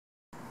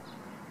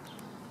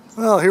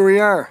Well, here we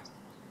are,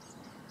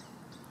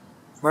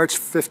 March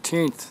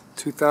 15th,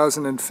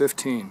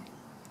 2015.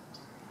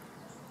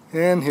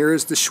 And here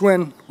is the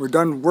Schwinn. We're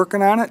done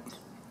working on it.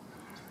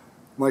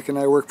 Mike and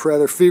I worked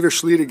rather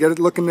feverishly to get it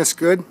looking this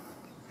good.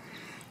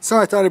 So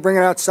I thought I'd bring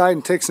it outside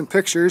and take some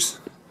pictures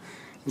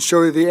and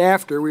show you the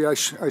after. I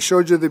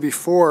showed you the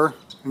before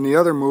in the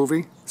other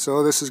movie,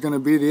 so this is going to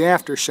be the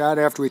after shot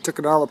after we took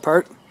it all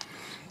apart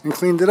and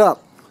cleaned it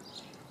up.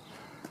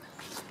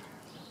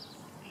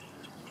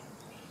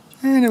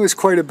 And it was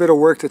quite a bit of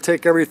work to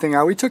take everything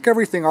out. We took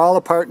everything all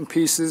apart in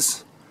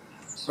pieces,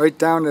 right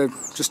down to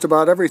just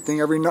about everything,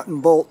 every nut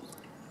and bolt.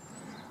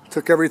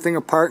 Took everything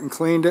apart and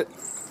cleaned it,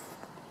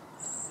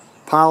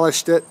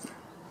 polished it,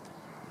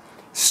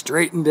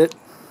 straightened it.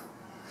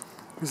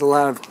 There's a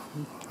lot of,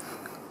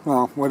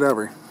 well,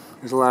 whatever.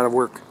 There's a lot of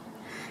work.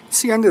 You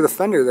see under the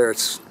fender there,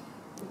 it's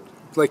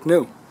like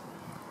new.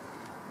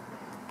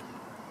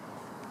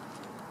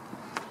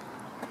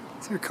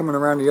 So coming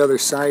around the other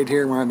side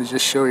here, I wanted to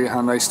just show you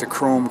how nice the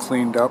chrome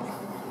cleaned up.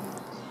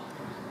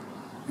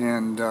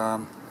 And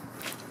the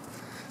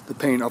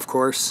paint, of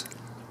course.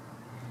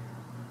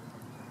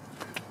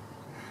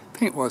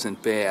 Paint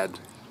wasn't bad.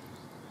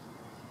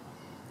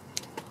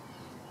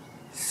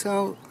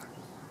 So,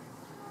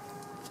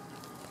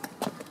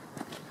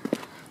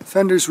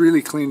 fenders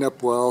really cleaned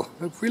up well.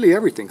 Really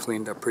everything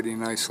cleaned up pretty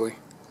nicely.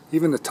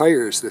 Even the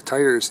tires,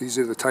 these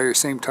are the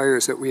same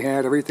tires that we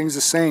had. Everything's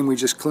the same. We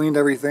just cleaned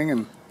everything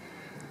and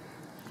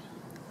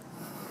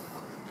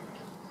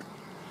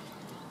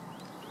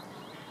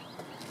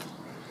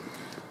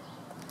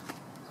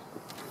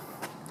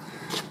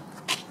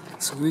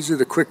so these are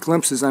the quick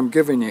glimpses I'm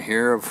giving you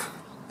here of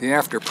the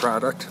after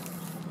product.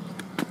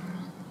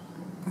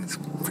 It's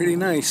pretty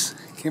nice.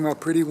 Came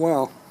out pretty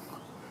well.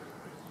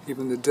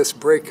 Even the disc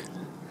brake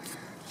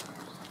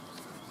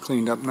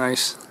cleaned up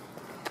nice.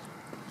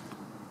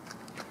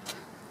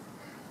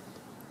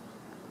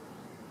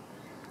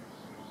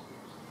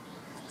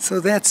 So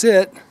that's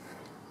it.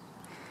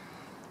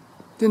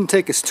 Didn't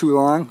take us too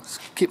long.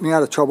 Kept me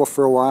out of trouble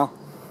for a while.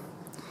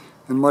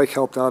 And Mike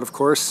helped out, of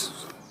course.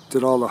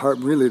 Did all the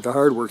hard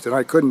work that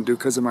I couldn't do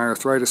because of my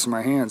arthritis in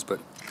my hands. But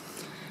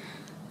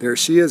there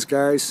she is,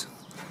 guys.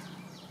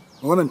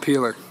 Lemon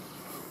peeler.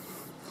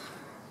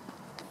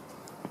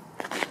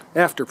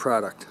 After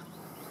product.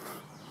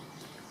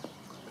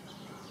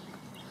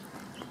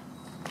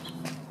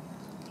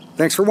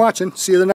 Thanks for watching. See you the next